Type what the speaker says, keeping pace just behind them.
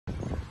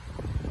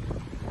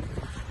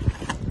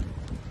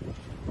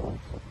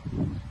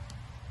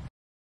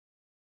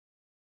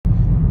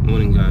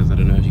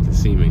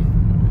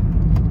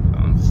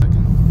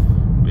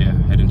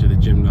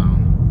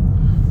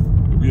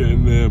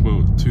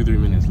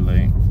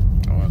late.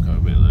 I woke up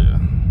a bit later.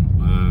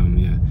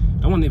 Yeah,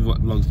 I don't want the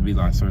vlogs to be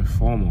like so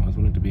formal. I just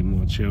want it to be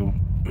more chill,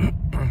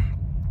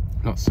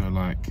 not so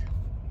like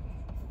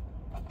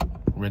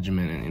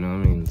regimented. You know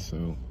what I mean?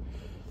 So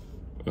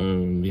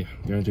yeah,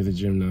 going to the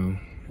gym now,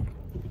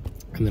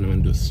 and then I'm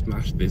gonna just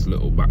smash this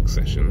little back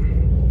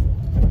session.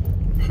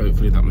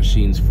 Hopefully that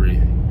machine's free.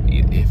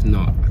 If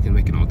not, I can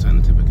make an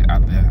alternative. I can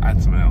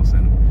add something else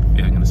in.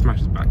 Yeah, I'm gonna smash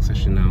this back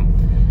session now.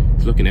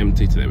 It's looking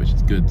empty today, which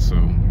is good. So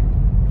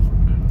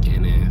get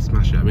in there,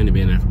 smash it. I'm only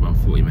being there for about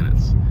 40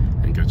 minutes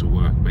and go to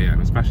work. But yeah, I'm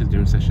gonna smash this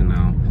gym session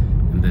now,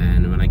 and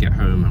then when I get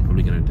home, I'm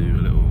probably gonna do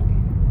a little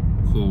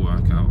core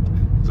workout.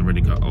 Because I've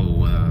already got all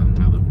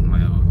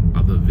my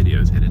other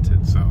videos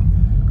edited. So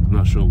I'm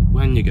not sure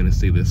when you're gonna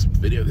see this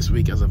video this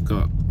week, as I've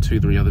got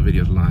 2-3 other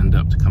videos lined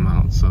up to come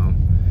out. So,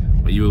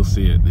 but you will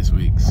see it this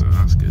week, so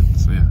that's good.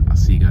 So yeah, I'll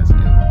see you guys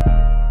again.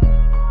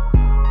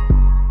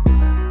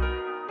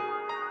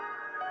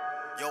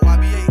 Yo,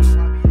 YBH.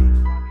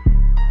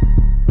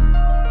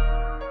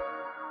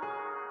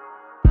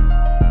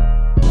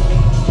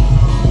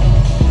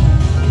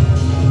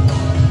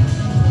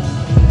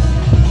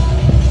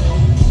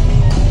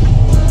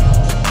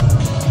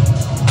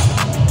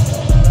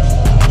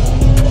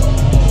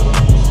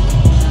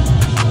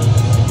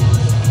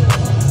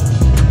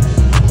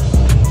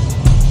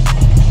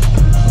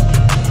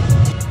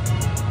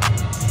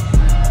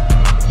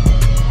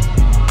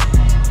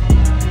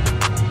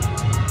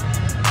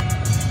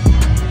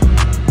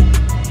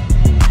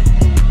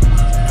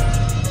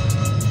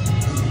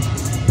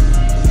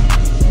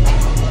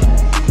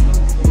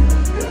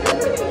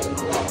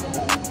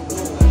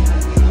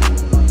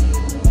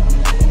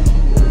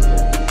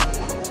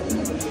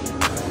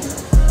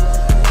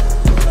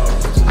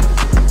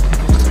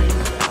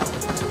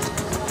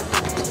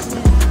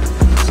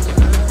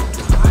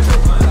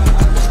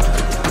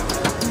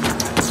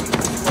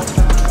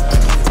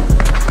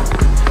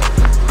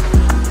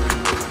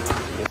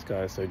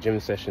 So gym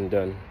session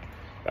done.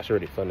 That's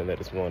already fun in there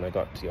this morning. I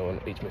got to go on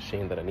each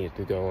machine that I needed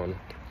to go on,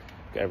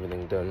 get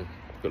everything done,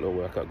 good little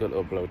workout, good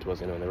little blow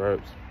towards on the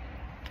ropes.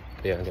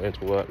 But yeah, I'm going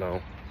to work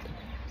now,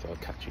 so I'll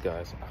catch you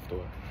guys after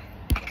work.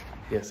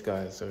 Yes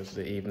guys, so it's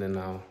the evening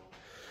now.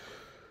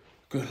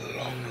 Good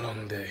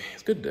long day.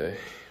 It's a good day,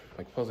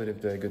 like positive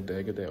day, good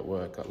day at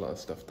work. Got a lot of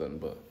stuff done,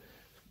 but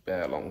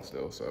bare long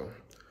still. So,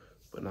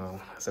 but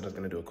now I said I was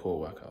going to do a core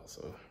workout,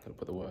 so I'm going to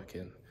put the work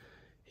in.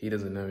 He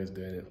doesn't know he's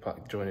doing it,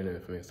 joining in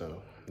with me, so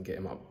get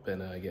him up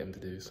and get him to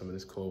do some of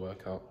this core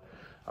workout.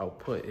 I'll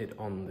put it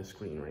on the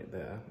screen right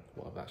there,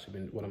 what I'm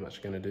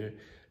actually gonna do,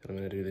 and I'm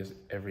gonna do this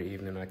every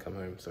evening when I come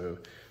home. So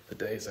the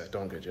days that I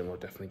don't go to the gym, I'll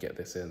definitely get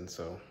this in.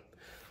 So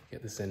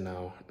get this in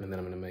now, and then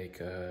I'm gonna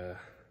make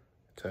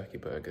turkey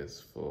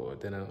burgers for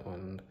dinner.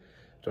 And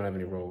don't have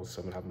any rolls,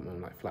 so I'm gonna have them on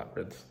like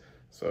flatbreads.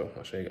 So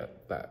I'll show you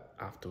that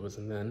afterwards,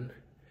 and then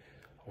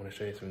I want to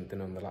show you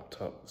something on the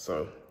laptop,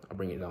 so I'll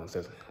bring it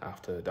downstairs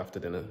after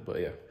dinner.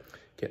 But yeah,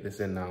 get this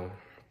in now,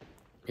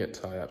 get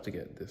tied up to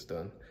get this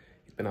done.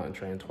 He's been out and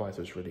trained twice,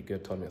 which is really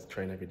good. Told me he has to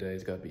train every day.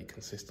 He's got to be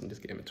consistent,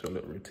 just get him into a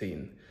little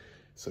routine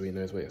so he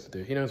knows what he has to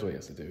do. He knows what he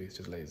has to do, he's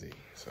just lazy.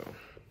 So,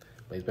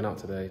 but he's been out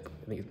today.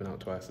 I think he's been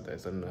out twice today.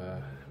 He's done,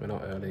 went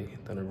out early,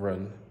 done a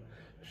run,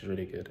 which is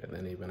really good. And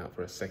then he went out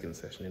for a second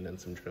session and then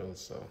some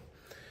drills. So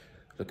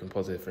looking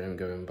positive for him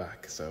going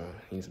back. So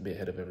he needs to be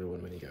ahead of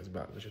everyone when he goes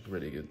back, which is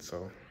really good.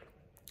 So,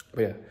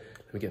 but yeah,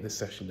 let me get this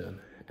session done,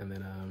 and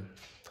then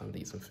time to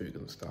eat some food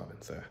because I'm starving.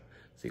 So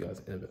see you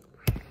guys in a bit.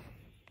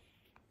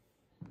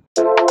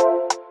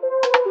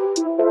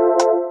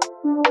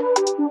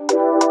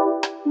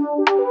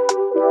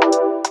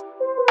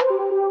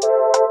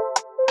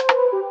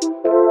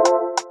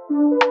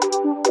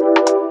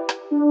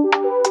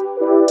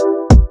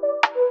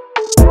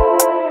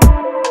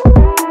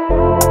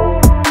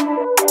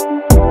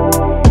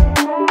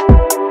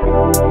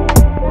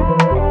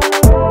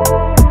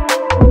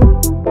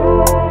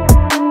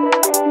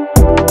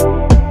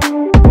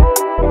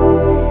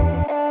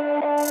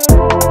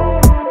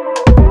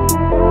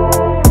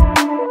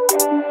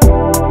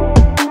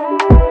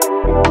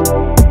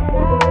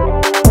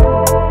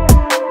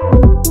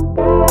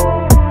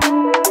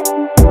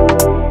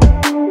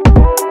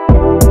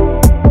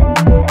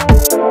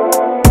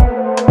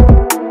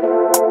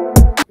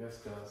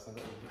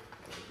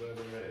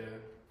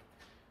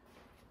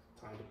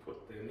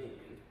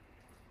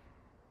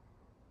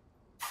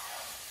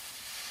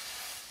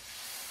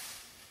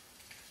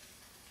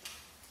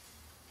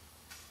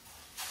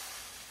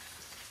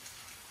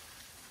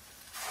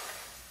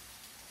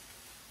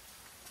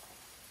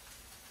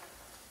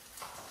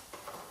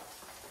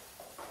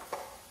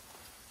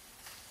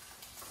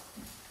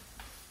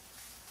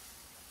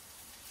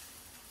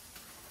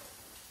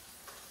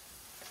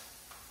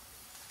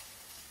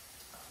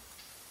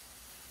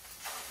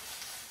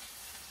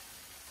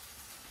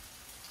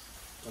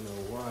 I don't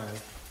know why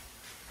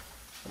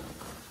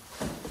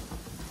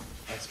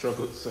I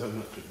struggled so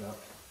much with that.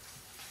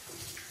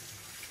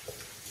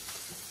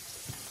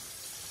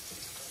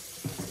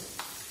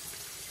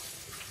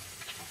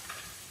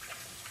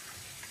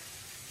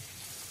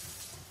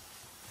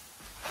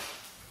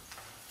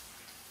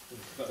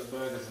 got the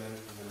burgers in, and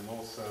then I'm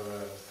also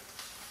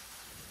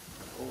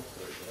got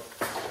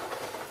a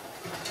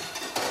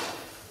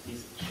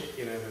piece of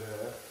chicken over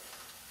there.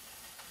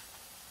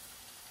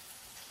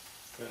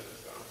 Turn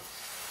this down.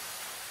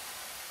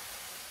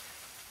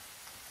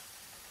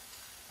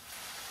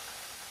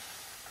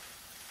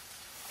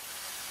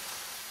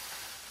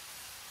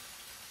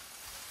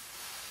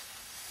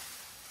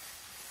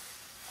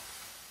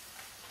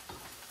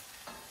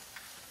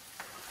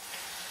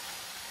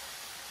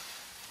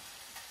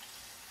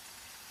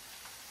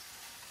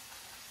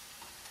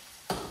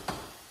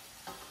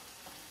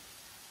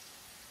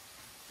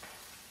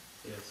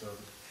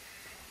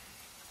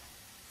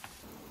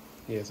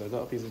 So I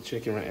got a piece of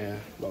chicken right here.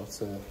 About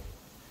to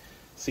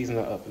season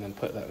that up and then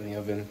put that in the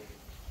oven.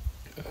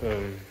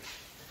 But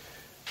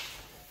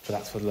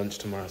that's for lunch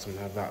tomorrow, so I'm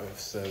gonna have that with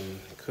some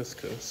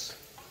couscous.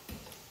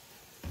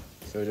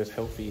 So just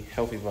healthy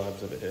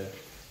vibes over here.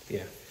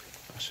 Yeah,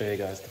 I'll show you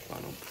guys the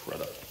final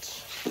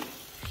product.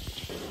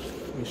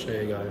 Let me show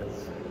you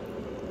guys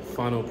the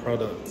final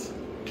product.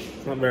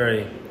 It's not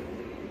very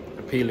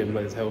appealing,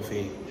 but it's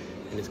healthy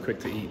and it's quick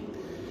to eat.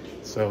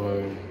 So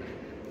I'm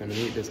gonna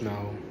eat this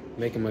now.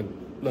 Making my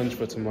lunch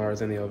for tomorrow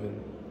is in the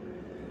oven.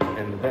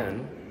 And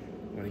then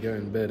I'm gonna go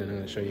in bed and I'm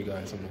gonna show you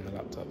guys something on the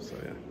laptop. So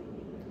yeah,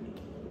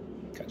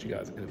 catch you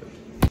guys in a bit.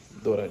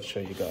 Thought I'd show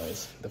you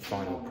guys the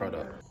final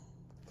product.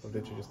 I've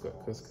literally just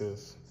got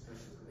couscous. I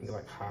think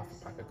like half a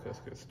pack of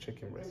couscous,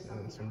 chicken breast, and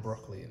then some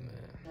broccoli in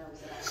there.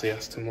 So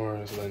yes,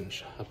 tomorrow's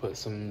lunch. I put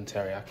some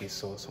teriyaki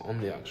sauce on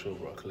the actual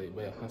broccoli,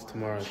 but yeah, that's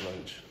tomorrow's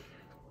lunch.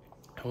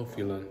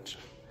 Healthy lunch.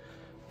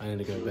 I need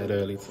to go to bed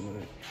early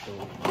tonight. So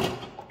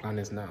plan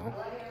is now.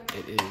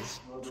 It is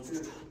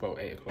about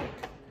 8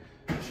 o'clock.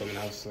 So I'm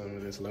gonna have some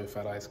of this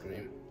low-fat ice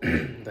cream,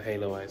 the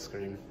Halo ice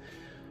cream.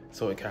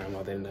 Salted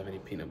caramel. They didn't have any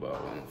peanut butter,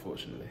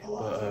 unfortunately.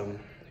 But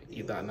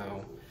eat that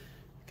now.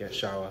 Get a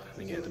shower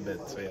and get into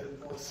bed. So yeah,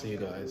 I'll see you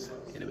guys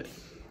in a bit.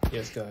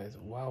 Yes, guys.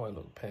 Wow, I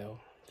look pale.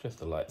 Just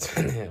the lights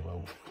in here.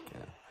 Well,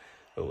 yeah,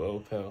 but well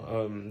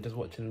pale. Just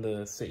watching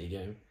the City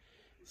game,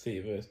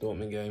 City versus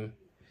Dortmund game.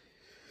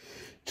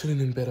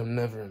 Chilling in bed. I'm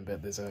never in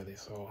bed this early,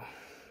 so I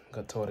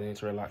got told I need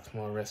to relax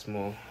more, rest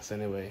more. So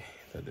anyway,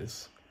 that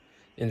this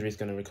injury's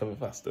gonna recover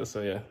faster.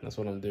 So yeah, that's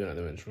what I'm doing at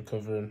the moment.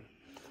 Recovering,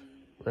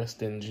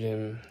 resting,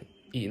 gym,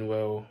 eating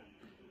well.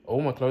 All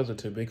my clothes are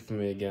too big for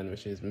me again,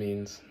 which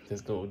means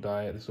this little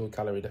diet, this little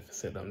calorie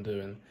deficit that I'm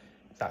doing,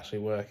 it's actually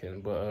working.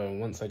 But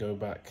once I go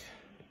back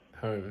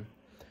home,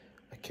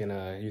 I can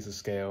use a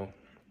scale,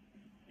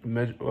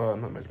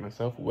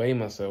 weigh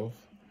myself,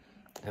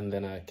 and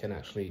then I can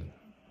actually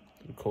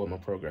record my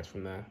progress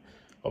from there.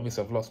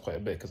 Obviously, I've lost quite a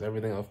bit because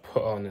everything I've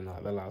put on in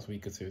like the last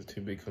week or two is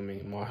too big for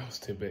me. Miles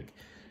too big,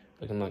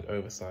 looking like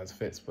oversized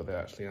fits, but they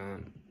actually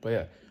aren't. But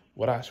yeah,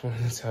 what I actually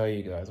wanted to tell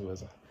you guys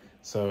was,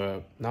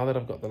 so now that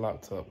I've got the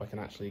laptop, I can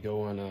actually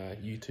go on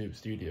YouTube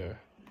Studio,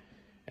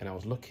 and I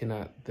was looking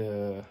at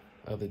the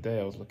other day,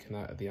 I was looking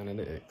at the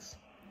analytics,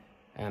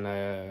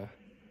 and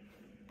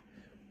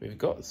we've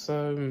got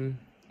some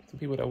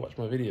people that watch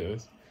my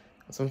videos,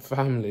 some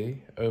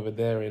family over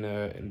there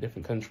in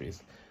different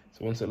countries.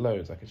 So once it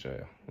loads, I can show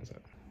you. What's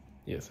that?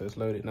 Yeah, so it's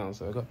loaded now.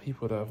 So I've got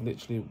people that have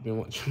literally been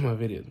watching my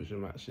videos, which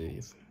I'm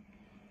actually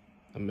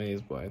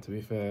amazed by, to be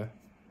fair.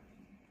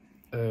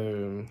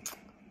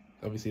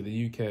 Obviously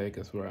the UK,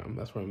 that's where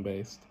I'm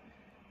based.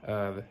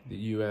 The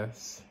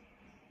US,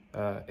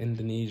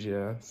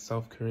 Indonesia,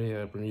 South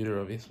Korea, Bermuda,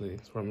 obviously,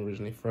 that's where I'm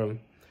originally from.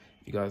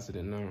 You guys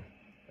didn't know.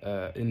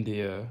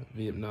 India,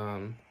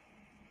 Vietnam,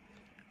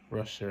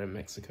 Russia, and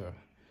Mexico.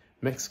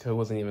 Mexico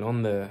wasn't even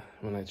on there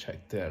when I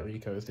checked it at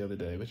Rico's the other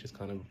day, which is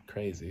kind of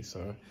crazy.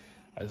 So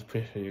I just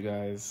appreciate you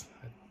guys.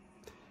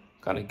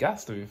 Kind of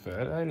gassed, to be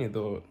fair. I only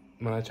thought,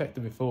 when I checked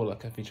it before,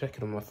 like if you check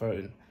it on my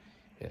phone,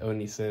 it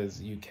only says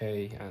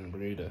UK and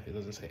Bermuda. It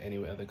doesn't say any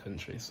other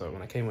country. So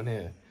when I came on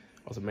here,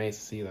 I was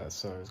amazed to see that.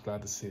 So I was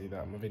glad to see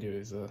that my video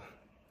is, well,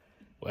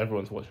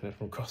 everyone's watching it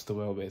from across the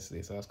world,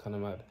 basically. So I was kind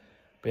of mad.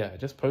 But yeah, I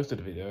just posted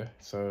a video.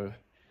 So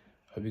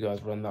I hope you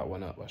guys run that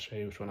one up. I'll show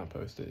you which one I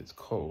posted. It's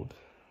called.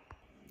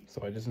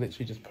 So I just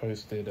literally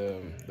posted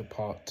the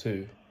part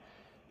 2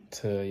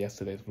 to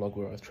yesterday's vlog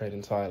where I was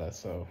training Tyler.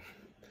 So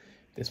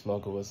this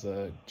vlog was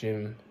a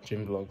gym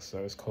vlog, so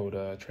it's called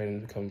Training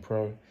to Become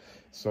Pro.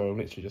 So I'm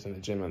literally just in the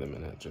gym at the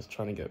minute, just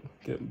trying to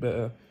get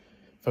better,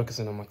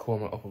 focusing on my core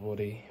and my upper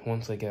body.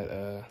 Once I get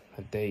a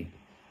date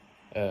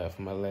for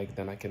my leg,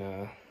 then I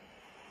can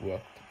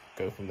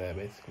go from there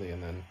basically,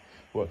 and then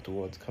work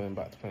towards coming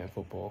back to playing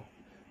football.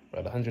 We're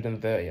at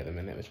 130 at the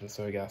minute, which I'm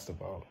so gassed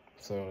about.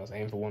 So let's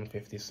aim for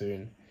 150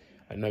 soon.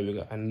 I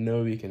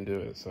know we can do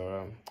it.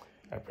 So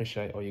I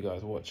appreciate all you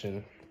guys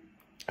watching.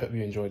 Hope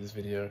you enjoyed this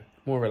video.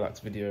 More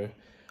relaxed video.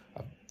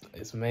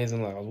 It's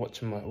amazing. Like I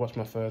watched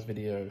my first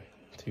video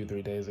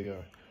 2-3 days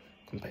ago,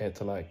 compared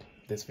to like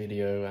this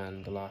video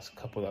and the last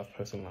couple that I've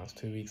posted in the last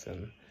 2 weeks,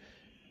 and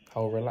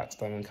how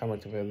relaxed I'm on camera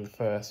compared to the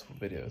first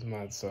video. It's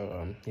mad.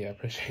 So yeah, I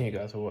appreciate you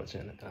guys for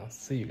watching, and I'll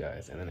see you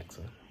guys in the next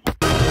one.